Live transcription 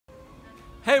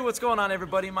Hey, what's going on,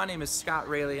 everybody? My name is Scott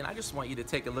Raily, and I just want you to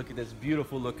take a look at this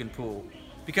beautiful looking pool,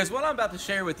 because what I'm about to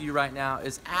share with you right now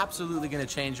is absolutely going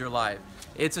to change your life.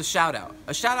 It's a shout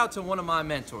out to one of my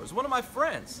mentors, one of my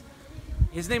friends.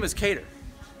 His name is Keder.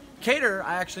 Keder,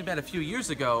 I actually met a few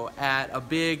years ago at a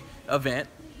big event,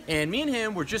 and me and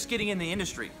him were just getting in the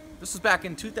industry. This was back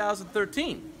in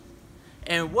 2013.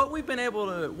 And what I've been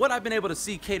able to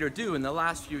see Keder do in the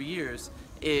last few years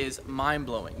is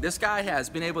mind-blowing. This guy has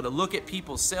been able to look at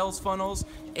people's sales funnels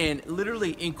and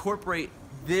literally incorporate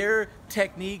their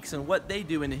techniques and what they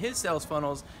do into his sales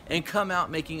funnels and come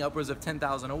out making upwards of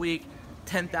 $10,000 a week,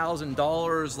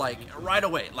 $10,000 like right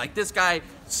away. Like, this guy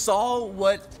saw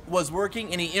what was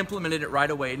working and he implemented it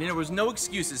right away, and there was no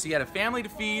excuses. He had a family to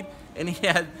feed, and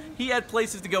he had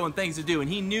places to go and things to do, and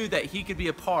he knew that he could be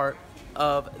a part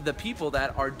of the people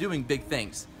that are doing big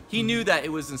things. He knew that it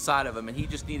was inside of him, and he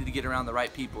just needed to get around the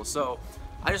right people. So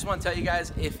I just want to tell you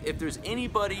guys, if there's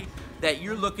anybody that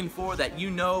you're looking for that you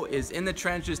know is in the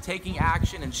trenches, taking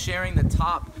action and sharing the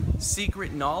top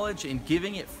secret knowledge and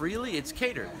giving it freely, it's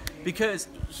Keder. Because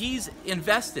he's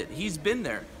invested, he's been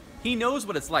there. He knows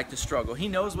what it's like to struggle. He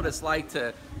knows what it's like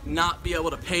to not be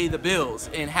able to pay the bills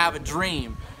and have a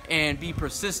dream and be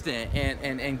persistent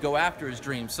and go after his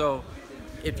dream. So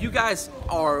if you guys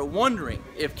are wondering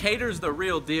if Keder's the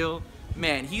real deal,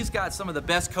 man, he's got some of the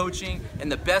best coaching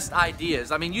and the best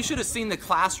ideas. I mean, you should have seen the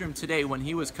classroom today when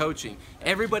he was coaching.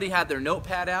 Everybody had their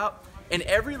notepad out, and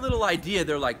every little idea,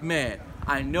 they're like, man,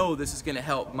 I know this is gonna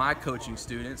help my coaching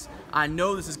students. I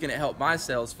know this is gonna help my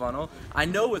sales funnel. I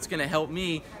know it's gonna help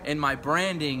me in my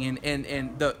branding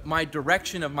and my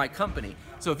direction of my company.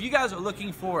 So if you guys are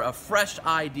looking for a fresh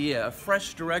idea, a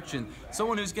fresh direction,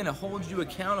 someone who's gonna hold you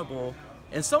accountable,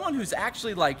 and someone who's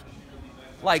actually like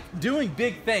doing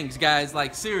big things, guys,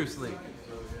 like seriously.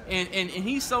 And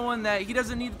he's someone that he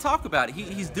doesn't need to talk about it.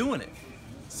 He's doing it.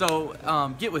 So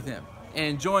get with him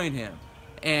and join him.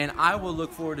 And I will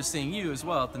look forward to seeing you as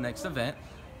well at the next event.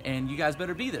 And you guys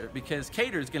better be there, because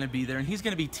Keder is going to be there, and he's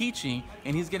going to be teaching,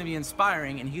 and he's going to be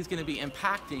inspiring, and he's going to be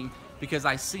impacting, because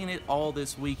I've seen it all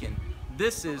this weekend.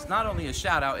 This is not only a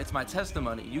shout out, it's my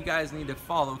testimony. You guys need to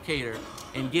follow Keder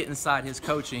and get inside his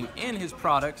coaching and his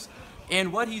products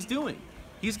and what he's doing.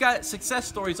 He's got success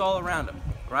stories all around him,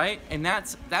 right? And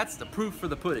that's the proof for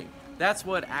the pudding. That's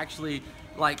what actually,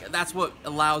 that's what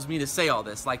allows me to say all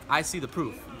this. Like, I see the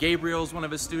proof. Gabriel's one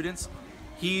of his students.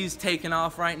 He's taken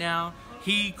off right now.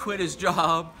 He quit his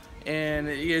job, and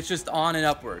it's just on and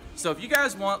upward. So if you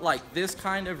guys want like this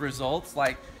kind of results,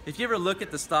 like if you ever look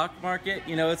at the stock market,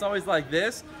 you know, it's always like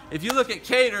this. If you look at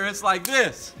Keder, it's like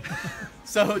this.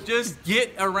 So just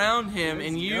get around him,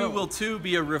 and you will too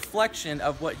be a reflection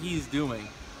of what he's doing.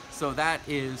 So that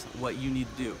is what you need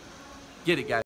to do. Get it, guys.